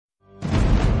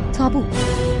تابو.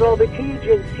 رابطه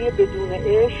جنسی بدون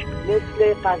عشق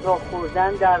مثل غذا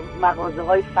خوردن در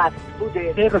مغازه‌های فست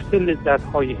فوده. حفظ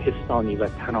لذت‌های حسانی و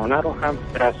تنانه رو هم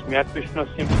به رسمیت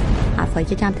بشناسیم. حرفایی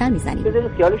که کمتر میزنیم.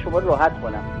 بذارید خیال شما راحت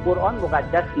کنم. قرآن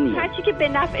مقدس نیست. هرچی که به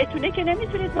نفعتونه که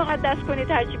نمیتونید مقدس کنید،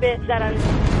 هرچی به ضرر.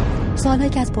 سوالایی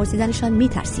که از پرسیدنشان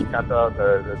میترسیم. حتی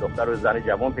دختر و زن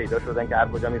جوان پیدا شدن که هر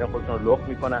کجا میرن خودشون رو لخت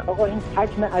میکنن. آقا این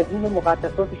حجم عظیم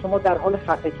مقدسات شما در حال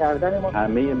خفه کردن ما.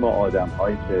 همه ما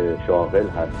آدم‌هایی که شاغل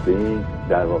هستیم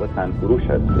در واقع تنفروش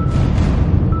هستیم.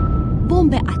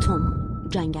 بمب اتم،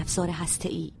 جنگ افزار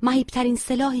هسته‌ای، مهیب‌ترین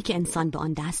سلاحی که انسان به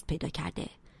آن دست پیدا کرده.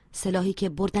 سلاحی که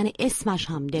بردن اسمش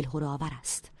هم دلهره‌آور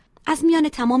است. از میان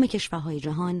تمام کشورهای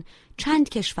جهان چند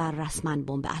کشور رسما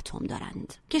بمب اتم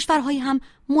دارند. کشورهایی هم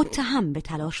متهم به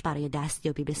تلاش برای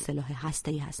دستیابی به سلاح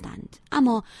هسته‌ای هستند.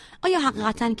 اما آیا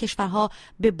حقیقتاً کشورها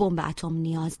به بمب اتم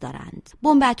نیاز دارند؟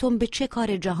 بمب اتم به چه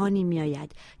کار جهانی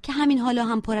میآید که همین حالا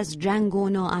هم پر از جنگ و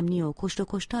ناامنی و کشت و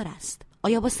کشتار است؟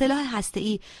 آیا با سلاح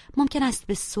هسته‌ای ممکن است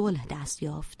به صلح دست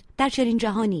یافت؟ در چنین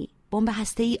جهانی بمب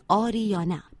هسته‌ای آری یا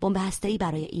نه؟ بمب هسته‌ای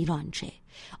برای ایران چه؟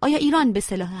 آیا ایران به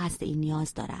سلاح هسته‌ای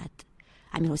نیاز دارد؟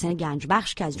 امیرحسین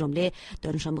گنجبخش که از جمله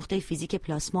دانش آموخته فیزیک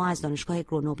پلاسما از دانشگاه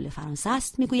گرنوبل فرانسه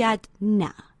است میگوید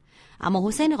نه. اما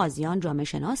حسین قاضیان جامعه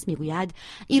شناس میگوید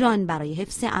ایران برای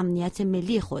حفظ امنیت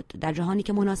ملی خود در جهانی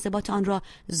که مناسبات آن را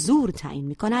زور تعیین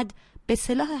می‌کند به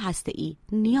سلاح هسته‌ای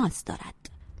نیاز دارد.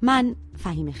 من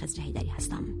فهیم خضرحیدری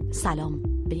هستم. سلام،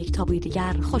 به یک تابوی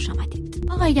دیگر خوش آمدید.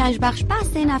 آقای گنجبخش،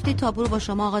 بحث این هفته تابو رو با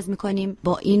شما آغاز می‌کنیم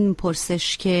با این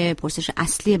پرسش که پرسش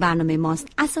اصلی برنامه ماست.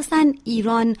 اساساً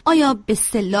ایران آیا به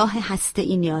سلاح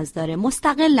هسته‌ای نیاز داره؟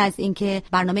 مستقل از اینکه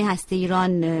برنامه هسته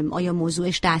ایران آیا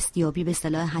موضوعش دستیابی به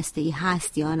سلاح هسته‌ای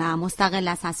هست یا نه، مستقل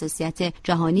از حساسیت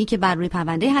جهانی که بر روی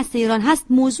پرونده هسته ایران هست،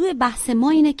 موضوع بحث ما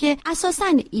اینه که اساساً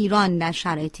ایران در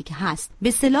شرایطی که هست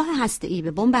به سلاح هسته‌ای،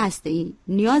 به بمب هسته‌ای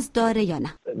نیاز داره یا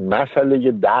نه؟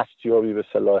 مسئله دستیابی به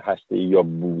سلاح هسته‌ای یا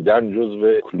بودن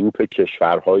جزو کلوپ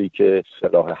کشورهایی که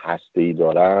سلاح هسته‌ای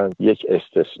دارن یک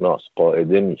استثناست،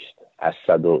 قاعده نیست. از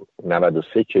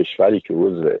 193 کشوری که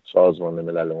عضو سازمان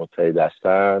ملل متحد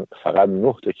هستن فقط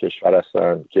 9 کشور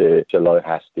هستن که سلاح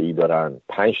هسته‌ای دارن.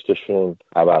 5 تاشون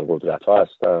ابرقدرت‌ها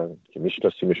هستن که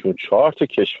میشناسیمشون. 4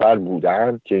 کشور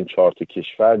بودن که این 4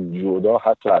 کشور جدا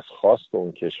حتی از خواست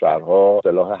اون کشورها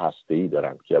سلاح هسته‌ای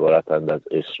دارن که عبارتند از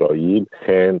اسرائیل،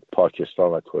 هند،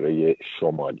 پاکستان و کره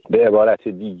شمالی. به عبارت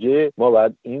دیگه ما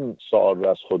باید این سوال رو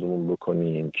از خودمون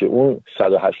بکنیم که اون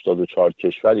 184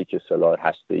 کشوری که سلاح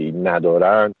هسته‌ای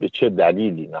ندارن به چه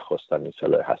دلیلی نخواستن این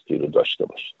سلاح هسته‌ای رو داشته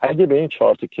باشن. اگه به این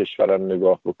 4 کشور هم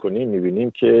نگاه بکنیم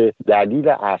می‌بینیم که دلیل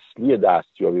اصلی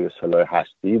دستیابی به سلاح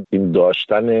هسته‌ای این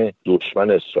داشتن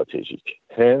دشمن استراتژیک.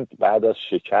 هند بعد از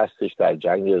شکستش در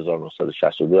جنگ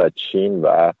 1962 از چین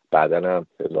و بعداً هم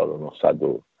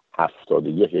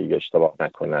 1971 اگه اشتباه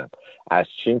نکنم از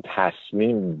چین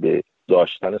تصمیم به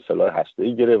داشتن سلاح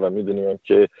هسته‌ای گرفت و میدونیم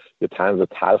که یه طنز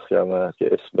تلخی هم هست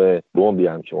که اسم بمبی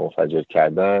هم که منفجر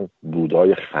کردن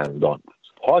بودای خندان بود.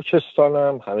 پاکستان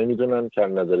هم همه میدونن که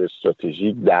از نظر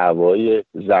استراتژیک دعوای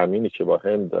زمینی که با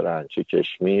هند دارن، چه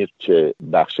کشمیر چه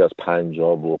بخشی از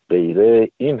پنجاب و غیره،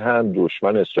 این هم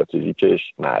دشمن استراتژیکش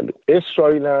معلوم.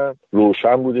 اسرائیل هم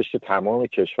روشن بودش که تمام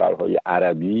کشورهای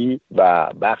عربی و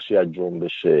بخشی از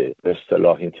جنبش به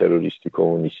اصطلاح این تروریستی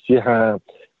کمونیستی هم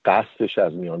قصدش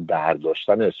از میان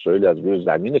برداشتن اسرائیل از روی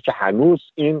زمینه که هنوز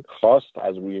این خواست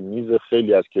از روی میز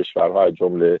خیلی از کشورها از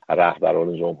جمله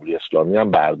رهبران جمهوری اسلامی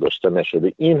هم برداشته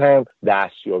نشده. این هم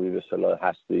دستیابی به سلاح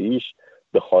هسته‌ایش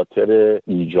به خاطر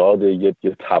ایجاد یک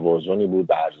توازنی بود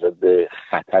بر ضد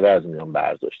خطر از میان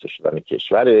برداشته شدن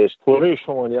کشورش. کره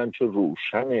شمالی هم که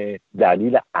روشن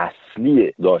دلیل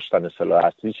اصلی داشتن سلاح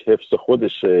هسته‌ایش حفظ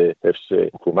خودشه، حفظ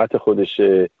حکومت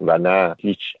خودشه و نه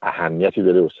هیچ اهمیتی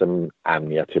داره واسه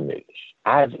امنیت ملیش.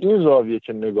 از این زاویه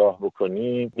که نگاه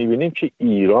بکنیم میبینیم که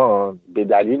ایران به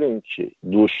دلیل اینکه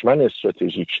دشمن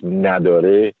استراتژیک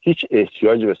نداره هیچ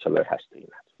احتیاجی به سلاح هسته‌ای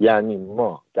نداره. یعنی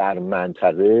ما در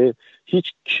منطقه هیچ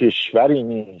کشوری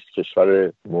نیست،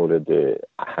 کشور مورد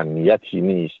اهمیتی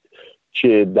نیست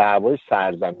که دعوای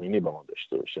سرزمینی با ما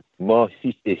داشته باشه. ما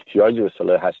هیچ احتیاجی به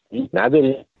سلاح هسته‌ای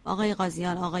نداریم. آقای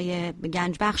قاضیان، آقای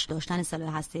گنجبخش داشتن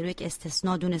سلاح هسته‌ای رو یک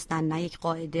استثناء دونستن نه یک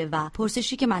قاعده و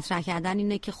پرسشی که مطرح کردن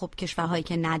اینه که خب کشورهایی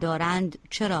که ندارند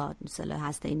چرا سلاح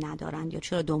هسته‌ای ندارند یا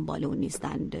چرا دنبال اون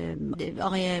نیستند.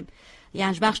 آقای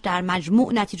گنجبخش در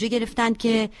مجموع نتیجه گرفتند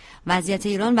که وضعیت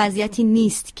ایران وضعیتی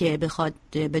نیست که بخواد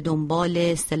به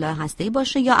دنبال سلاح هسته‌ای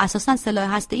باشه یا اساساً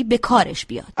سلاح هسته‌ای به کارش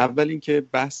بیاد. اول اینکه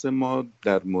بحث ما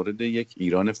در مورد یک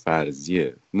ایران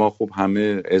فرضیه ما خب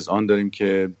همه اذعان داریم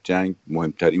که جنگ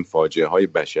مهمترین فاجعه های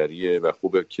بشریه و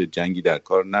خوبه که جنگی در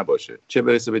کار نباشه، چه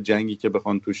برسه به جنگی که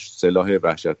بخوان توش سلاح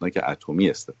وحشتناک اتمی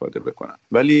استفاده بکنن.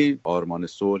 ولی آرمان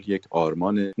صلح یک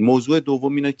آرمان. موضوع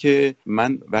دوم اینه که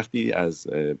من وقتی از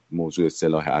موضوع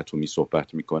سلاح اتمی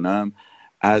صحبت میکنم،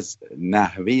 از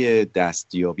نحوه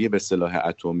دستیابی به سلاح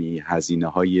اتمی،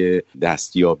 هزینه‌های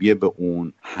دستیابی به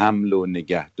اون، حمل و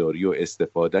نگهداری و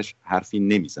استفادهش حرفی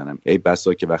نمیزنم. ای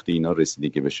بسا که وقتی اینا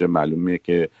رسیدگی بشه معلومه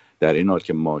که در این حال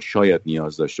که ما شاید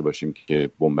نیاز داشته باشیم که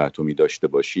بمب اتمی داشته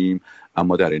باشیم،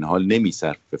 اما در این حال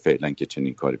نمیصرفه فعلا که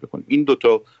چنین کاری بکنیم. این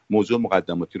دوتا موضوع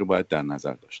مقدماتی رو باید در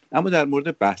نظر داشت. اما در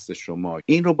مورد بحث شما،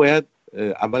 این رو باید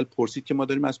اول پرسید که ما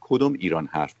داریم از کدوم ایران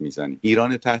حرف میزنیم؟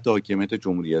 ایران تحت حاکمیت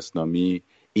جمهوری اسلامی،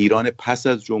 ایران پس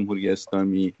از جمهوری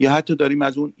اسلامی، یا حتی داریم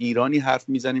از اون ایرانی حرف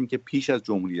میزنیم که پیش از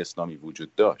جمهوری اسلامی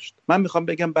وجود داشت؟ من میخوام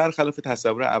بگم برخلاف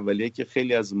تصور اولیه که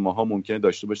خیلی از ماها ممکنه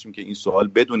داشته باشیم که این سوال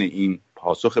بدون این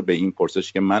پاسخ به این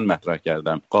پرسش که من مطرح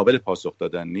کردم قابل پاسخ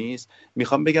دادن نیست،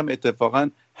 میخوام بگم اتفاقا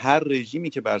هر رژیمی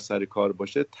که بر سر کار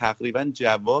باشه تقریبا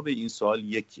جواب این سوال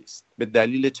یکی است، به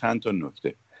دلیل چند تا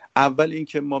نکته. اول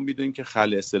اینکه ما میدونیم که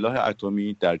خلأ سلاح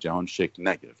اتمی در جهان شکل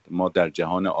نگرفته. ما در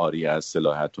جهان عاری از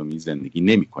سلاح اتمی زندگی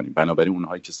نمی‌کنیم. بنابراین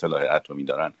اونهایی که سلاح اتمی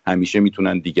دارن همیشه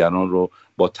میتونن دیگران رو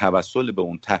با توسل به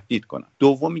اون تهدید کنن.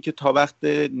 دومی که تا وقت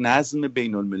نظم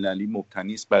بین‌المللی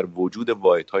مبتنی است بر وجود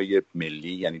واحدهای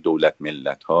ملی، یعنی دولت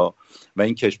ملت‌ها، و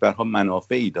این کشورها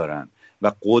منافعی دارن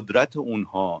و قدرت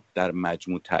اونها در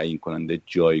مجموع تعیین کننده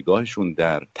جایگاهشون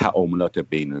در تعاملات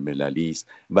بین المللی است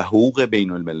و حقوق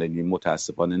بین المللی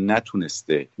متاسفانه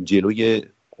نتونسته جلوی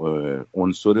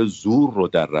عنصر زور رو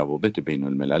در روابط بین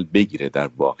الملل بگیره در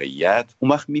واقعیت،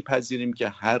 اون وقت میپذیریم که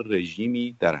هر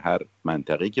رژیمی در هر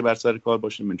منطقه‌ای که بر سر کار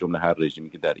باشه، من جمله هر رژیمی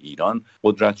که در ایران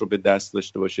قدرت رو به دست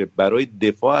داشته باشه، برای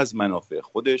دفاع از منافع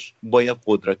خودش باید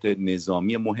قدرت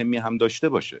نظامی مهمی هم داشته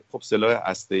باشه. خب سلاح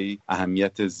هسته‌ای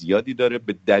اهمیت زیادی داره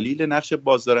به دلیل نقش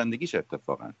بازدارندگیش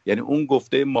اتفاقا. یعنی اون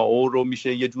گفته ماو رو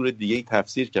میشه یه جور دیگه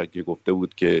تفسیر کرد که گفته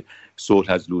بود که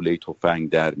صلح از لوله تفنگ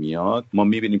در میاد. ما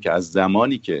میبینیم که از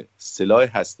زمانی که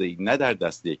سلاح هسته‌ای نه در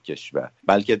دست یک کشور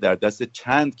بلکه در دست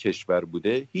چند کشور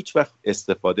بوده، هیچ وقت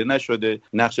استفاده نشده،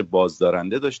 نقش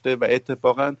بازدارنده داشته و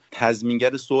اتفاقا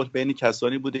تضمینگر صلح بین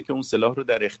کسانی بوده که اون سلاح رو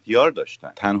در اختیار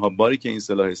داشتن. تنها باری که این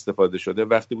سلاح استفاده شده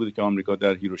وقتی بوده که آمریکا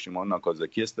در هیروشیما و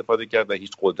ناکازاکی استفاده کرد و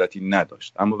هیچ قدرتی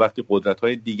نداشت. اما وقتی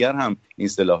قدرت‌های دیگر هم این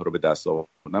سلاح رو به دست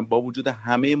آوردن، با وجود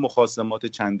همه مخاصمات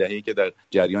چند دهه‌ای که در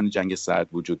جریان جنگ سرد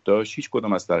وجود داشت، هیچ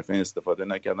کدام از طرفین استفاده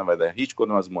نکردن و در هیچ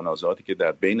کدام از منازعاتی که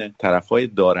در بین طرف‌های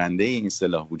دارنده این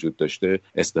سلاح وجود داشته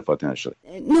استفاده نشد.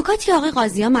 نکاتی آقای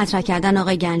قاضیان مطرح کردن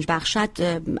آقای گنج بخشد،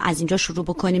 از اینجا شروع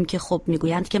بکنیم که خب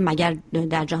میگویند که مگر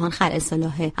در جهان خلأ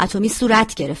سلاح اتمی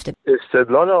صورت گرفته؟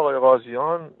 استدلال آقای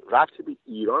قاضیان ربطی به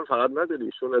ایران فقط نداره.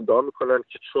 ایشون ادعا میکنن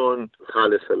که چون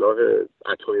خلأ سلاح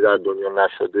اتمی در دنیا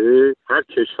نشده، هر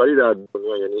کشوری در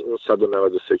دنیا، یعنی اون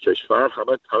 193 کشور،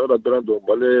 همه باید برن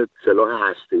دنبال سلاح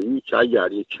هسته‌ای که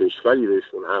اگر یک کشوری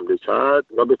بهشون حمله کرد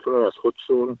اونا بتونن از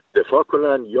خودشون دفاع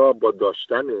کنن یا با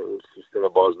داشتن اون سیستم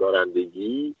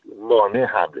بازدارندگی مانع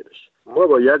حمله بشه. ما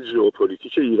باید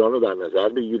ژئوپلیتیک ایران رو در نظر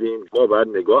بگیریم. ما باید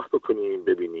نگاه بکنیم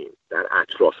ببینیم در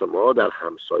اطراف ما، در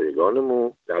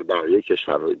همسایگانمون، در بقیه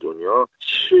کشورهای دنیا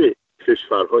چه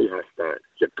کشورهایی هستن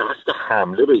که قصد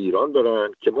حمله به ایران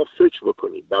دارن که ما فکر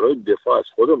بکنیم برای دفاع از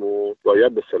خودمون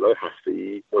باید به سلاح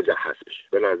هسته‌ای مجهز بشیم.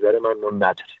 به نظر من ما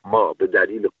نداریم. ما به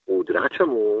دلیل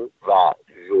قدرتمون و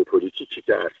ژئوپلیتیکی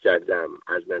که عرض کردم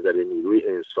از نظر نیروی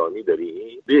انسانی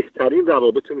داریم، بهترین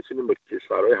روابط میتونیم با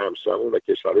کشورهای همسایه‌مون و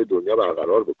کشورهای دنیا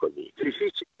برقرار بکنیم.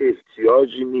 هیچ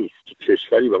احتیاجی نیست که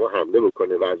کشوری به ما حمله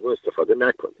بکنه و از ما استفاده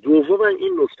نکنه. دوما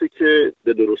این نکته که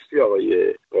به درستی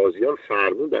آقای قاضیان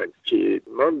فرمودن که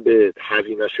من به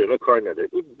هزینه‌شون کار ندارم،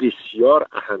 این بسیار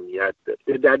اهمیت داره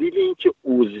به دلیل اینکه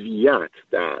عضویت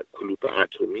در کلوپ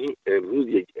اتمی امروز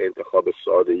یک انتخاب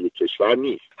ساده یک کشور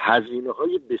نیست.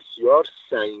 هزینه‌های بسیار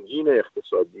سنگین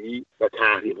اقتصادی و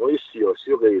تحریم‌های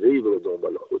سیاسی و غیره‌ای رو به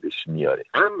دنبال خودش میاره.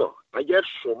 اما اگر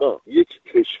شما یک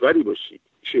کشوری باشید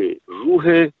که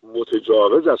روح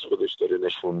متجاوز از خودش داره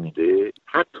نشون میده،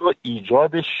 حتی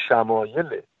ایجاد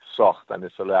شمایل ساختن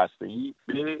سلاح هسته‌ای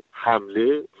به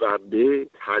حمله و به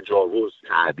تجاوز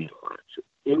تعبیر خواهد شد.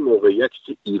 این موقعیتی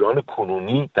که ایران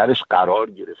کنونی درش قرار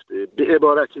گرفته، به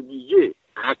عبارت دیگه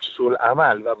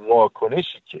عکس‌العمل و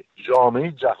واکنشی که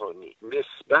جامعه جهانی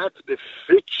نسبت به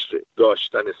فکر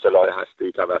داشتن سلاح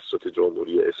هسته‌ای توسط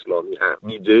جمهوری اسلامی هم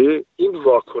میده، این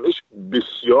واکنش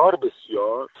بسیار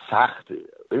بسیار سخته.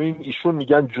 ببین ایشون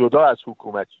میگن جدا از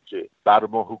حکومتی که بر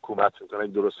ما حکومت میکنه،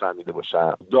 درست فهمیده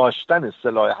باشم، داشتن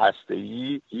سلاح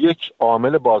هسته‌ای یک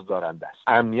عامل بازدارنده است،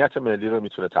 امنیت ملی رو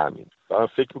میتونه تامین. من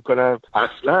فکر میکنم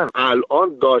اصلا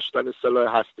الان داشتن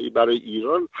سلاح هسته‌ای برای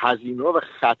ایران هزینه و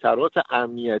خطرات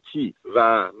امنیتی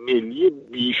و ملی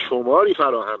بیشماری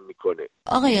فراهم میکنه.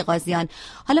 آقای قاضیان،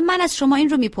 حالا من از شما این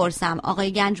رو میپرسم،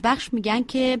 آقای گنجبخش میگن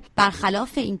که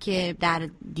برخلاف اینکه در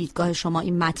دیدگاه شما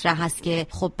این مطرح هست که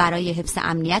خب برای حفظ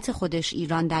امنیت خودش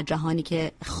ایران در جهانی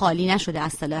که خالی نشده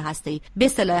از سلاح هسته‌ای به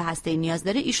سلاح هسته‌ای نیاز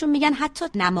داره، ایشون میگن حتی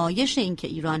نمایش این که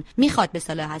ایران میخواد به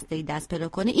سلاح هسته‌ای دست پیدا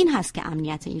کنه این هست که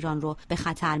امنیت ایران رو به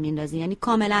خطر میندازه. یعنی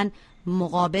کاملا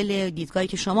مقابل دیدگاهی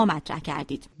که شما مطرح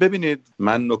کردید. ببینید،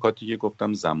 من نکاتی که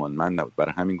گفتم زمانمند نبود،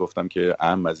 برای همین گفتم که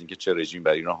اهم از این که چه رژیم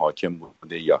بر ایران حاکم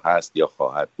بوده یا هست یا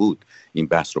خواهد بود، این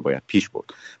بحث رو باید پیش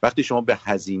برد. وقتی شما به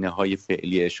هزینه‌های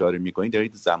فعلی اشاره می‌کنید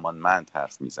دارید زمانمند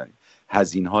حرف می‌زنید.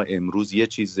 هزینه‌ها امروز یه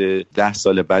چیز، 10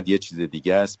 سال بعد یه چیز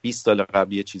دیگه است، 20 سال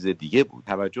قبل یه چیز دیگه بود.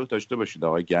 توجه داشته باشید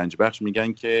آقای گنجبخش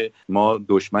میگن که ما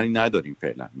دشمنی نداریم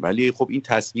فعلا، ولی خب این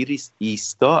تصویری است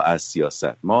ایستا از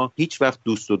سیاست. ما هیچ وقت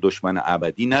دوست و دشمن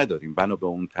ابدی نداریم، بنا به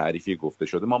اون تعریفی گفته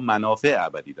شده ما منافع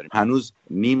ابدی داریم. هنوز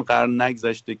نیم قرن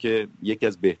نگذشته که یکی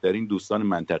از بهترین دوستان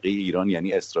منطقه ایران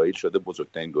یعنی اسرائیل شده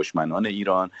بزرگترین دشمنان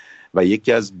ایران و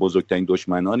یکی از بزرگترین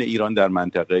دشمنان ایران در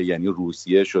منطقه یعنی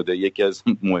روسیه شده یکی از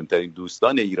مهمترین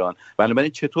دوستان ایران.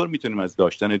 بنابراین چطور میتونیم از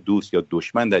داشتن دوست یا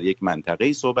دشمن در یک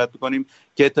منطقه‌ای صحبت کنیم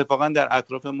که اتفاقا در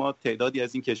اطراف ما تعدادی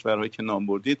از این کشورهایی که نام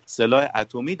بردید سلاح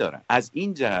اتمی دارن؟ از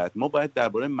این جهت ما باید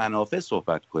درباره منافع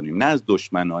صحبت کنیم، نه از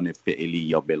دشمنان فعلی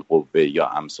یا بالقوه یا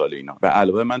امثال اینا. و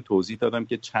علاوه من توضیح دادم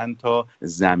که چند تا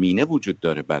زمینه وجود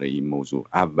داره برای این موضوع.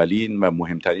 اولین و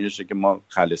مهمترینشه که ما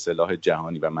خلع سلاح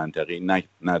جهانی و منطقه‌ای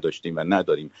نداشتیم و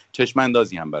نداریم، چشم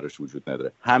اندازی هم براش وجود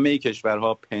نداره. همه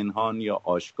کشورها پنهان یا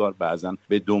آشکار بعضن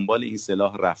به دنبال این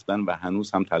سلاح رفتن و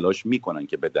هنوز هم تلاش میکنن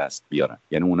که به دست بیارن.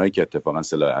 یعنی اونایی که اتفاقا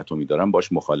سلاح اتمی دارن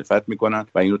باش مخالفت میکنن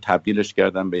و اینو تبدیلش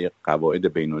کردن به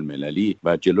قواعد بین المللی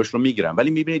و جلوش رو میگیرن.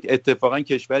 ولی میبینید اتفاقا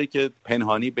کشوری که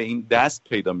پنهانی به این دست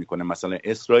پیدا میکنه، مثلا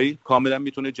اسرائیل، کاملا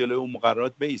میتونه جلوی اون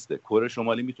مقررات بایسته. کره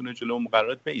شمالی میتونه جلوی اون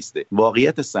مقررات بایسته.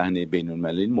 واقعیت صحنه بین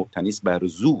المللی مبتنی است بر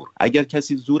زور. اگر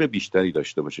کسی زور بیشتری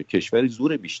داشته باشه، کشوری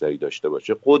زور بیشتری داشته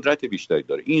باشه، قدرت بیشتری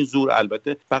داره، این زور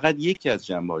البته فقط یکی از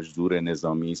جنبه‌هاش زور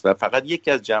نظامی است و فقط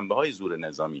یکی از جنبه‌های زور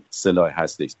نظامی سلاح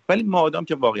هسته است. ولی مادام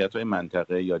که واقعیت‌های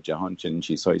منطقه یا جهان چنین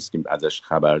چیزهایی است که ازش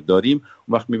خبر داریم،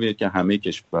 اون وقت می‌بینید که همه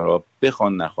کشورها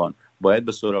بخوان نخوان باید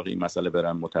به سراغ این مسئله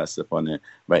برن متاسفانه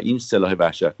و این سلاح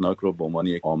وحشتناک رو به عنوان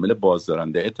یک عامل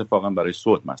بازدارنده اتفاقا برای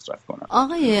صلح مصرف کنن.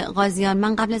 آقای قاضیان،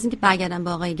 من قبل از اینکه برگردم به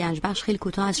آقای گنجبخش خیلی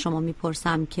کوتاه از شما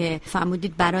میپرسم که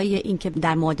فرمودید برای اینکه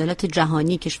در معادلات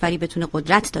جهانی کشوری بتونه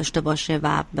قدرت داشته باشه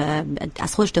و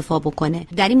از خودش دفاع بکنه،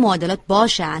 در این معادلات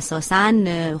باشه اساساً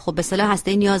خب به سلاح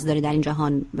هسته‌ای نیاز داره در این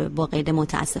جهان، با قید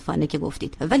متاسفانه که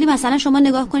گفتید. ولی مثلا شما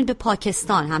نگاه کنید به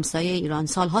پاکستان، همسایه ایران،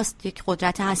 سال‌هاست یک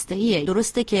قدرت هسته‌ایه.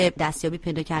 درسته که دستیابی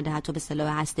پیدا کرده حتی به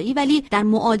سلاح هسته‌ای، ولی در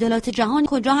معادلات جهان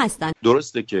کجا هستن؟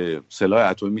 درسته که سلاح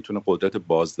اتمی میتونه قدرت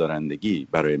بازدارندگی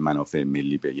برای منافع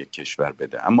ملی به یک کشور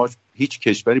بده، اما هیچ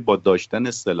کشوری با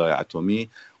داشتن سلاح اتمی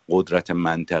قدرت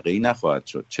منطقه‌ای نخواهد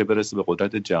شد، چه برسه به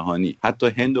قدرت جهانی. حتی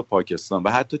هند و پاکستان و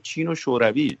حتی چین و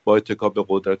شوروی با اتکا به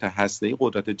قدرت هسته‌ای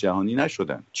قدرت جهانی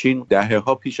نشدن. چین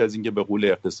دهه‌ها پیش از اینکه به غول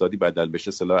اقتصادی بدل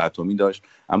بشه سلاح اتمی داشت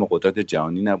اما قدرت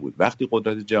جهانی نبود. وقتی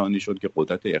قدرت جهانی شد که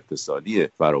قدرت اقتصادی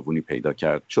فراوانی پیدا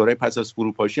کرد. شوروی پس از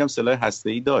فروپاشی هم سلاح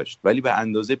هسته‌ای داشت، ولی به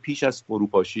اندازه پیش از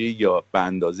فروپاشی یا به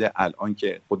اندازه الان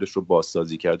که خودش رو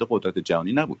بازسازی کرده قدرت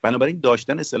جهانی نبود. بنابراین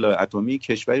داشتن سلاح اتمی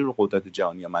کشوری رو قدرت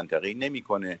جهانی یا منطقه‌ای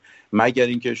نمی‌کنه، مگر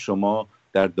اینکه شما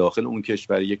در داخل اون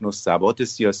کشور یک نوع ثبات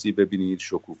سیاسی ببینید،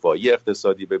 شکوفایی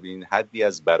اقتصادی ببینید، حدی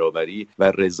از برابری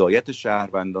و رضایت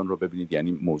شهروندان رو ببینید،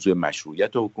 یعنی موضوع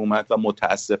مشروعیت حکومت. و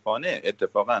متاسفانه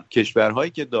اتفاقا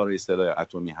کشورهایی که دارای سلاح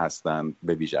اتمی هستند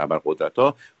به ویژه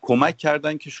ابرقدرت‌ها کمک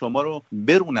کردن که شما رو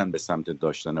برونن به سمت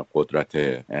داشتن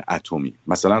قدرت اتمی.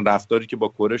 مثلا رفتاری که با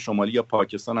کره شمالی یا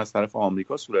پاکستان از طرف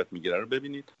آمریکا صورت میگیره رو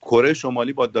ببینید. کره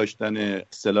شمالی با داشتن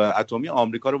سلاح اتمی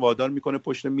آمریکا رو وادار میکنه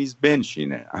پشت میز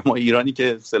بنشینه، اما ایرانی که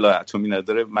که سلاح اتمی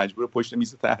نداره مجبور پشت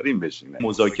میز تحریم بشینه.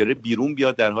 مذاکره بیرون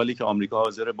بیاد در حالی که آمریکا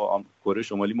حاضر با کره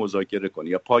شمالی مذاکره کنه.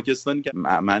 یا پاکستانی که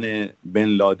مأمن بن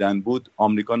لادن بود،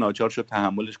 آمریکا ناچار شد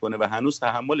تحملش کنه و هنوز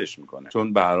تحملش میکنه،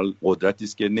 چون به هر حال قدرتی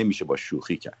است که نمیشه با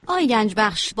شوخی کرد. آقای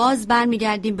گنجبخش، باز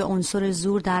برمیگردیم به عنصر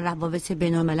زور در روابط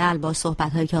بین‌الملل با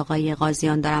صحبت‌هایی که آقای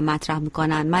قاضیان دارن مطرح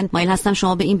میکنن. من مایل هستم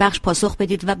شما به این بخش پاسخ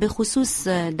بدید و به خصوص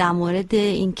در مورد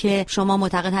اینکه شما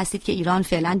معتقد هستید که ایران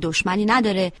فعلا دشمنی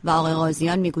نداره و آقای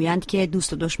قاضیان میگویند که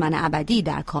دوست و دشمن ابدی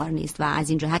در کار نیست و از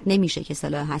این جهت نمیشه که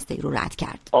سلاح هسته‌ای رو رد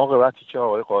کرد. عاقبتی که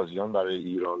آقای قاضیان برای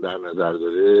ایران در نظر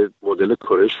داره مدل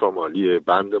کره شمالی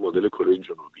بند مدل کره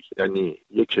جنوبی، یعنی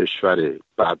یک کشور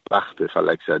بدبخت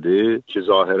فلک زده که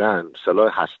ظاهراً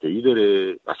سلاح هسته‌ای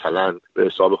داره، مثلا به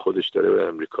حساب خودش داره به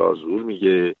امریکا زور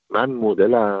میگه. من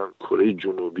مدلم کره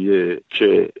جنوبیه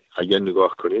که اگر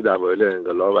نگاه کنید اوایل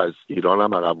انقلاب از ایران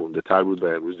هم عقب مانده‌تر بود و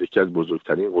امروز یکی از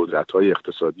بزرگترین قدرت‌های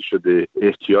اقتصادی شده.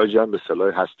 احتیاجی هم به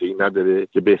سلاح هسته‌ای نداره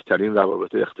که بهترین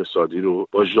روابط اقتصادی رو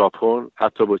با ژاپن،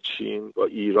 حتی با چین، با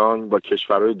ایران، با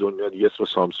کشورهای دنیا، دیگه اسم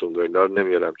سامسونگ و اینا رو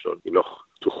نمیارم چون اینا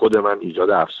تو خود من ایجاد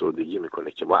افسردگی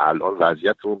میکنه که ما الان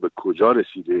وضعیتمون به کجا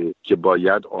رسیده که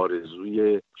باید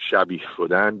آرزوی شبیه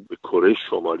شدن به کره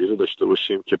شمالی رو داشته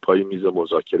باشیم که پای میز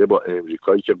مذاکره با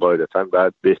امریکایی که قاعدتاً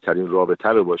بعد بهترین رابطه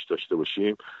رو باش داشته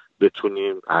باشیم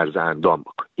بتونیم عرض اندام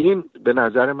بکنیم. این به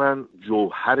نظر من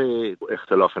جوهر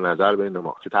اختلاف نظر بین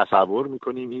ما که تصور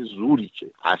میکنیم این زوری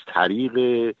که از طریق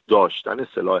داشتن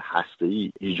سلاح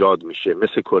هسته‌ای ایجاد میشه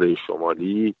مثل کره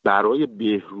شمالی برای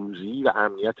بهروزی و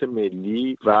امنیت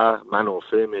ملی و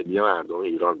منافع ملی مردم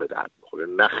ایران به درد میخوره.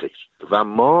 نه خیر. و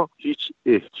ما هیچ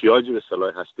احتیاجی به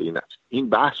سلاح هسته‌ای نداریم. این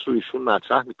بحث رو ایشون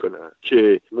مطرح میکنن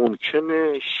که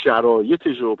ممکنه شرایط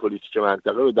ژئوپلیتیک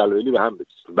منطقه به دلایلی به هم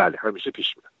برسه. بله همیشه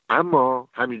پیش میاد. اما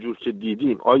همینجور که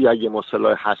دیدیم آیا اگه ما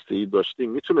سلاح هسته‌ای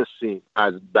داشتیم میتونستیم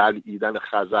از بلعیدن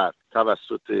خزر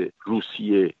توسط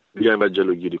روسیه بیایم و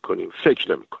جلوگیری کنیم؟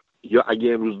 فکر نمی‌کنم. یا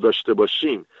اگه امروز داشته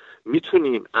باشیم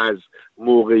میتونیم از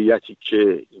موقعیتی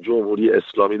که جمهوری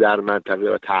اسلامی در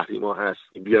منطقه و تحریم‌ها هست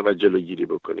بیایم و جلوگیری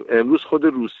بکنیم؟ امروز خود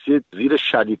روسیه زیر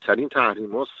شدیدترین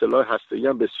تحریم‌ها سلاح هسته‌ای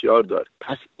هم بسیار داره.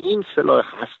 پس این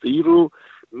سلاح هسته‌ای رو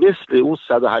مثل اون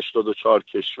 184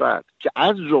 کشور که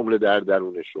از جمله در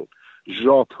درونشون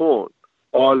ژاپن،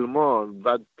 آلمان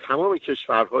و تمام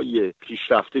کشورهای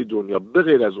پیشرفته دنیا به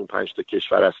غیر از اون 5 تا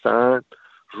کشور هستن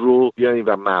رو بیاییم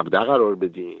و مبدأ قرار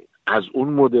بدیم، از اون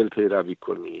مدل پیروی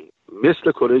کنیم،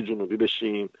 مثل کره جنوبی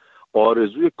بشیم،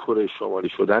 آرزوی کره شمالی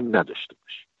شدن نداشته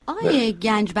باشیم. آقای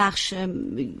گنجبخش،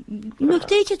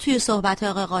 نکته‌ای که توی صحبت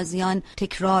آقای قاضیان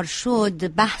تکرار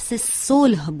شد بحث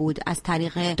صلح بود از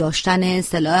طریق داشتن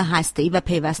سلاح هسته‌ای و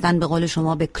پیوستن به قول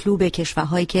شما به کلوب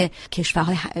کشورهایی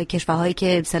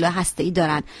که سلاح هسته‌ای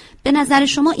دارن. به نظر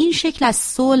شما این شکل از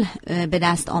صلح به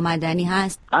دست آمدنی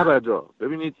هست؟ ابدا.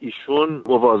 ببینید ایشون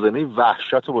موازنه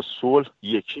وحشت رو با صلح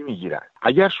یکی میگیرن.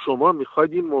 اگر شما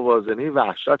میخواید این موازنه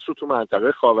وحشت رو تو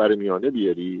منطقه خاورمیانه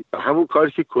بیاری، همون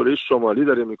کاری که کره شمالی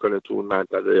داره میکنه تو اون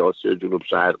منطقه آسیا جنوب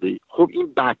شرقی، خب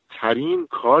این بدترین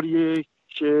کاریه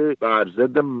که بر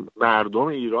ضد مردم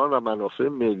ایران و منافع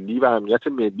ملی و امنیت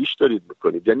ملیش دارید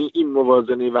میکنید. یعنی این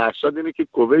موازنه وحشت اینه که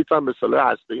کویت هم به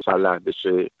سلاح هسته‌ای مسلح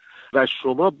بشه و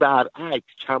شما برعکس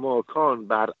کماکان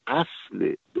بر اصل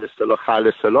به اصطلاح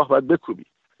خلع سلاح باید بکوبید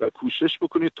و کوشش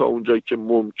بکنید تا اونجایی که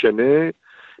ممکنه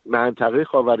منطقه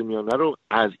خاورمیانه رو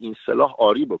از این سلاح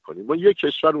آری بکنیم. ما یک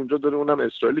کشور اونجا داره، اونم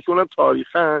اسرائیل، که اونم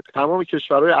تاریخاً تمام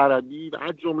کشورهای عربی و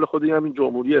از جمله خود همین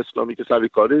جمهوری اسلامی که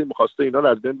سرکاره می‌خواسته اینا رو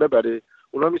از بین ببره،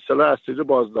 اونا می سلاح از طریق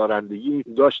بازدارندگی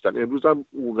داشتن. امروز هم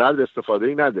اونقدر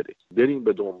استفاده‌ای نداره. بریم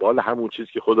به دنبال همون چیزی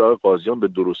که خود آقای قاضیان به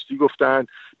درستی گفتن،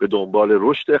 به دنبال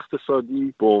رشد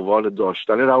اقتصادی، به عنوان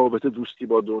داشتن روابط دوستی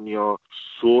با دنیا.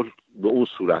 صلح به اون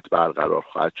صورت برقرار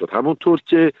خواهد شد. همونطور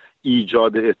که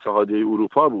ایجاد اتحادیه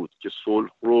اروپا بود که صلح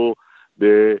رو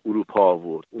به اروپا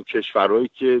آورد. اون کشورهایی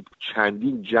که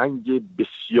چندین جنگ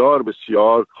بسیار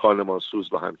بسیار خانمانسوز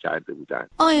با هم کرده بودند.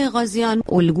 آقای قاضیان،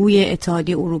 الگوی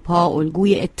اتحادیه اروپا،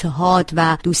 الگوی اتحاد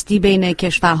و دوستی بین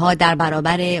کشورها در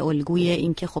برابر الگوی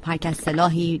اینکه خب هر کس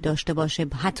سلاحی داشته باشه،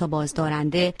 حتی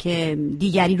بازدارنده، که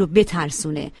دیگری رو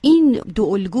بترسونه، این دو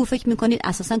الگو فکر میکنید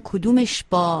اساساً کدومش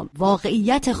با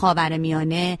واقعیت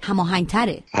خاورمیانه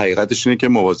هماهنگ‌تره؟ حقیقتش اینه که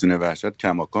موازنه وحشت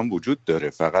کماکان وجود داره،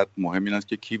 فقط مهم این است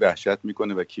که کی وحشت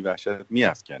میکنه و کی وحشت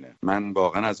میافکنه. من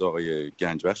واقعا از آقای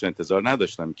گنجبخش انتظار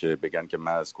نداشتم که بگن که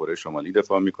من از کره شمالی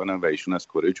دفاع میکنم و ایشون از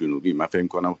کره جنوبی. من فکر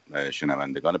کنم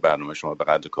شنوندگان برنامه شما به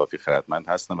قدر کافی خردمند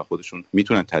هستن و خودشون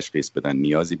میتونن تشخیص بدن،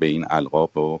 نیازی به این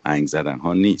القاب و انگ زدن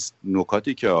ها نیست.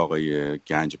 نکاتی که آقای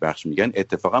گنجبخش میگن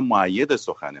اتفاقا مؤید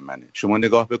سخن منه. شما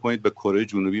نگاه بکنید به کره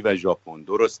جنوبی و ژاپن،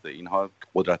 درسته اینها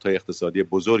قدرت‌های اقتصادی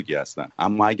بزرگی هستن،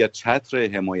 اما اگر چتر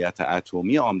حمایت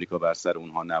اتمی آمریکا بر سر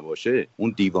اونها نباشه،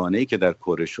 اون دیوانه‌ای که در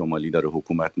کره شمالی داره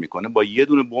حکومت میکنه با یه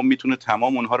دونه بمب میتونه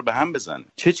تمام اونها رو به هم بزنه.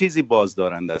 چه چیزی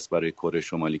بازدارنده است برای کره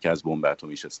شمالی که از بمب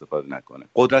اتمیش استفاده نکنه؟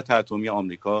 قدرت اتمی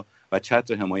آمریکا و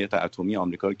چتر حمایت اتمی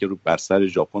آمریکا که رو بر سر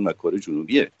ژاپن و کره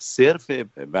جنوبیه. صرف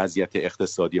وضعیت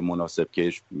اقتصادی مناسب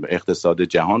که اقتصاد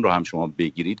جهان رو هم شما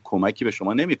بگیرید کمکی به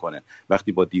شما نمیکنه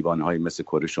وقتی با دیوانه‌های مثل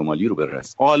کره شمالی رو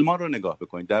برسید. آلمان رو نگاه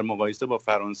بکنید، در مقایسه با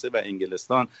فرانسه و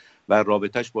انگلستان و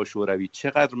رابطش با شوروی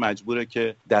چقدر مجبوره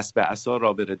که دست به عصا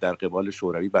را بره در قبال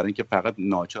شوروی برای اینکه فقط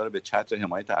ناچار به چتر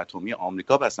حمایت اتمی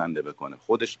آمریکا بسنده بکنه.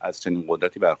 خودش از چنین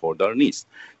قدرتی برخوردار نیست،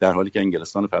 در حالی که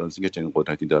انگلستان و فرانسه که چنین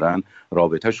قدرتی دارن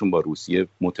رابطهشون با روسیه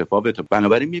متفاوته.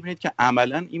 بنابراین میبینید که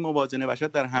عملاً این موازنه وحشت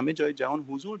در همه جای جهان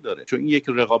حضور داره، چون این یک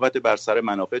رقابت بر سر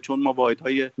منافع، چون ما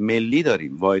واحدهای ملی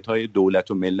داریم، واحدهای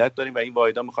دولت و ملت داریم و این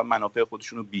واحدها میخوان منافع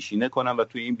خودشون رو بیشینه کنن و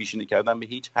توی این بیشینه کردن به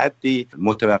هیچ حدی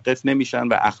متوقف نمیشن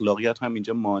و اخلاقیات هم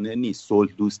اینجا مانع نیست.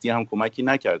 صلح دوستی هم کمکی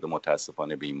نکرده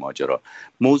متاسفانه به این ماجرا.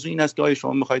 موضوع این است که آیا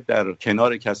شما میخواید در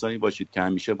کنار کسانی باشید که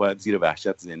همیشه باید زیر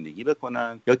وحشت زندگی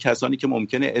بکنن، یا کسانی که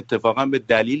ممکنه اتفاقا به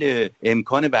دلیل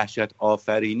امکان وحشت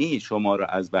آفرینی شما رو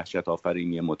از وحشت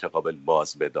آفرینی متقابل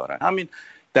باز بدارن؟ همین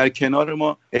در کنار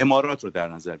ما امارات رو در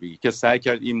نظر بگیرید که سعی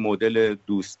کرد این مدل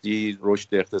دوستی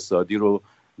رشد اقتصادی رو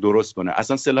درست کنه.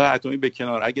 اصلا سلاح اتمی به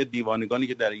کنار، اگه دیوانگانی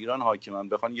که در ایران حاکمن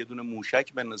بخوان یه دونه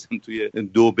موشک بندازن توی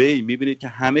دبی، میبینید که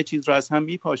همه چیز رو از هم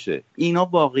میپاشه. اینا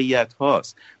واقعیت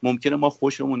هاست. ممکنه ما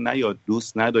خوشمون نیاد،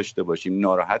 دوست نداشته باشیم،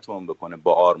 ناراحتمون بکنه،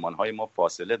 با آرمان‌های ما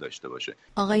فاصله داشته باشه.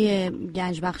 آقای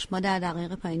گنجبخش، ما در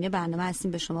دقایق پایانی برنامه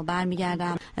هستیم، به شما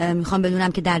برمیگردم. میخوام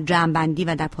بدونم که در جمع‌بندی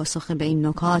و در پاسخ به این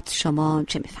نکات شما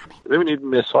چه میفهمید؟ ببینید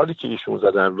مثالی که ایشون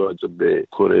زدن راجع به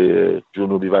کره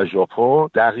جنوبی و ژاپن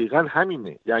دقیقاً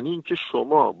همینه. یعنی اینکه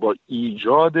شما با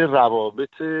ایجاد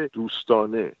روابط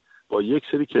دوستانه با یک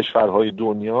سری کشورهای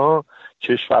دنیا،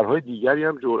 کشورهای دیگری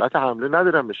هم جرأت حمله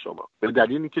ندارن به شما، به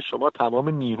دلیل اینکه شما تمام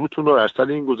نیروتون رو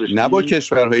ارسال این گذاشتید. نه با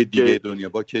کشورهای دیگه دنیا،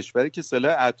 با کشوری که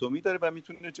سلاح اتمی داره و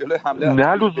میتونه جلوی حمله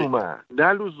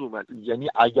نه لزوما. یعنی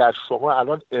اگر شما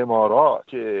الان امارات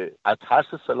که از ترس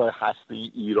سلاح هسته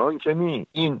ایران که نی،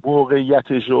 این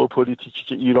موقعیت ژئوپلیتیکی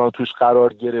که ایران توش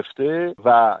قرار گرفته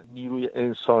و نیروی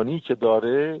انسانی که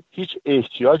داره، هیچ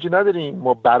احتیاجی نداریم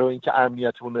ما برای اینکه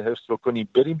امنیتمون رو حفظ بکنیم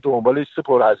بریم دنبال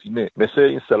پرهزینه مثل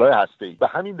این سلاح هسته. به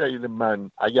همین دلیل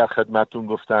من اگر خدمتتون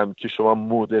گفتم که شما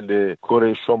مدل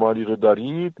کره شمالی رو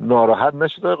دارید، ناراحت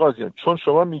نشید آقای قاضیان، چون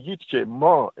شما میگید که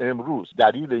ما امروز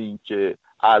دلیل این که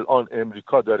الان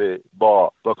امریکا داره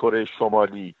با کره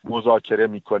شمالی مذاکره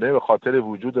میکنه به خاطر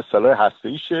وجود سلاح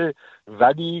هسته‌ایشه،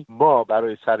 ولی ما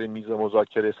برای سر میز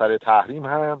مذاکره سر تحریم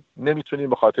هم نمیتونیم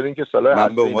به خاطر اینکه سلاح هسته‌ای.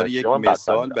 من به عنوان یک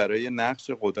مثال برای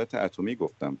نقش قدرت اتمی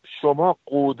گفتم. شما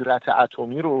قدرت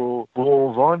اتمی رو به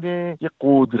عنوان یک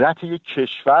قدرت یک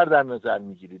کشور در نظر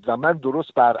میگیرید و من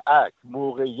درست برعکس،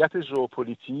 موقعیت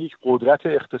ژئوپلیتیک، قدرت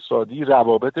اقتصادی،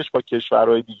 روابطش با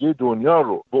کشورهای دیگه دنیا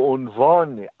رو به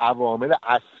عنوان عوامل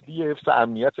اصلی حفظ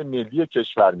امنیت ملی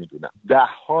کشور میدونم.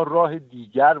 ده‌ها راه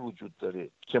دیگر وجود داره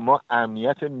که ما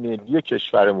امنیت ملی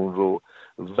کشورمون رو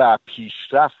و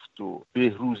پیشرفت و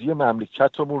بهروزی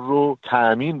مملکتمون رو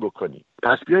تأمین بکنیم.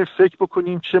 پس بیایم فکر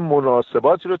بکنیم چه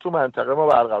مناسباتی رو تو منطقه ما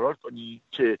برقرار کنیم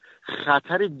که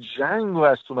خطر جنگ رو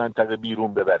از تو منطقه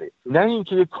بیرون ببره، نه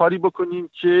اینکه یه کاری بکنیم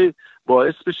که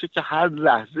باعث بشه که هر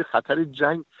لحظه خطر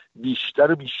جنگ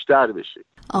بیشتر و بیشتر بشه.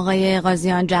 آقای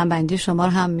قاضیان، جنبندی شما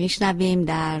رو هم میشنویم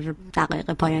در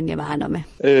دقایق پایانی برنامه.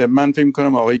 من فکر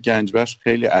می‌کنم آقای گنجبخش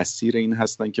خیلی اسیر این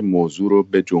هستن که موضوع رو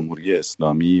به جمهوری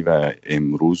اسلامی و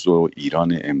امروز و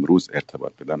ایران امروز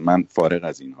ارتباط بدن. من فارغ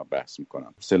از اینها بحث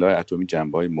می‌کنم. سلاح اتمی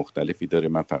جنبه‌های مختلفی داره،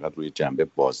 من فقط روی جنبه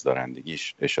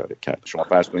بازدارندگیش اشاره کردم. شما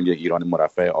فرض کنید یه ایران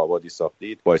مرفه آبادی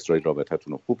ساختید، با اسرائیل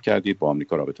رابطتون رو خوب کردید، با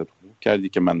آمریکا رابطتون رو خوب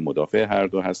کردید که من مدافع هر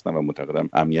دو هستم و معتقدم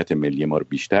امنیت ملی ما رو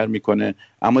بیشتر می‌کنه،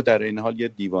 اما در این حال یه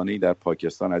دیوانه‌ای در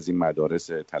پاکستان از این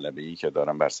مدارس طلبه‌ای که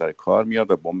دارن بر سر کار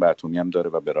میاد و بمب اتمی هم داره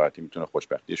و به راحتی میتونه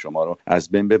خوشبختی شما رو از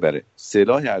بین ببره.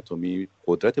 سلاح اتمی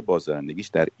قدرت بازدارندگیش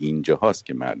در اینجاست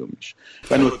که معلوم میشه.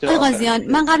 و نکته قاضیان،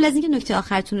 من قبل از اینکه نکته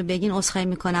آخرتون رو بگین عذرخواهی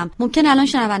میکنم، ممکن الان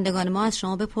شنوندگان ما از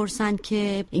شما بپرسن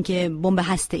که اینکه بمب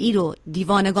هسته‌ای رو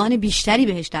دیوانگان بیشتری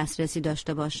بهش دسترسی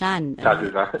داشته باشن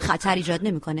خطر ایجاد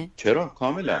نمیکنه؟ چرا؟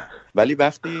 کاملا. ولی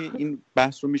وقتی این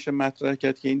بحث رو میشه مطرح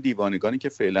کرد که این دیوانگانی که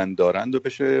فعلا دارند و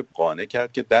بشه قانع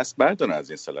کرد که دست بردارن از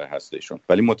این سلاح هسته‌ایشون،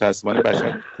 ولی متأسفانه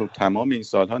بشر تو تمام این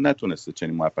سالها نتونسته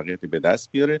چنین موفقیتی به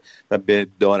دست بیاره و به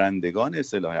دارندگان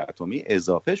سلاح اتمی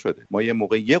اضافه شده. ما یه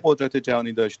موقع یه قدرت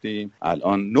جهانی داشتیم،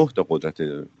 الان 9 تا قدرت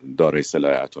دارای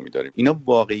سلاح اتمی داریم. اینا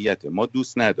واقعیته. ما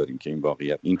دوست نداریم که این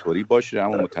واقعیت اینطوری باشه،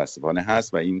 اما متأسفانه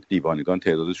هست و این دیوانگان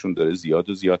تعدادشون داره زیاد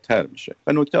و زیادتر میشه.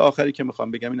 و نکته آخری که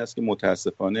میخوام بگم این است که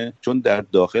متأسفانه چون در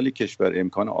داخل کشور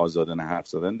امکان آزادانه حرف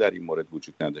زدن در این مورد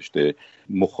وجود نداشته،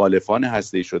 مخالفان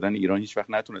هسته‌ای شدن ایران هیچ وقت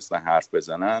نتونستن حرف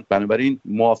بزنن، بنابراین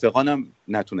موافقان هم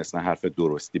نتونستن حرف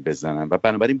درستی بزنن و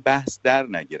بنابراین بحث در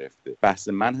نگرفته. بحث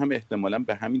من هم احتمالاً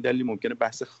به همین دلیل ممکنه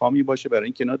بحث خامی باشه، برای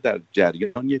اینکه اینا در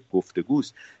جریان یک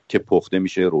گفتگوست که پخته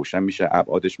میشه، روشن میشه،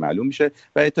 ابعادش معلوم میشه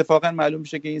و اتفاقا معلوم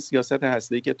میشه که این سیاست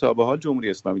هسته‌ای که تا به حال جمهوری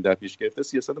اسلامی در پیش گرفته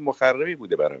سیاست مخربی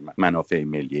بوده برای منافع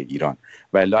ملی ایران.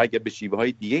 و الا اگه به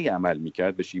شیوه‌های دیگه عمل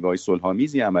میکرد، به شیوه‌های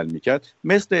صلح‌آمیزی عمل میکرد،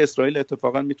 مثل اسرائیل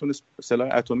اتفاقا میتونست سلاح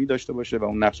اتمی داشته باشه و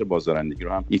اون نقش بازدارندگی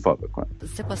رو هم ایفا بکنه.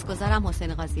 سپاسگزارم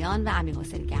حسین قاضیان و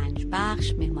امیرحسین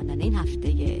گنجبخش، مهمانان این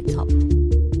هفته تابو.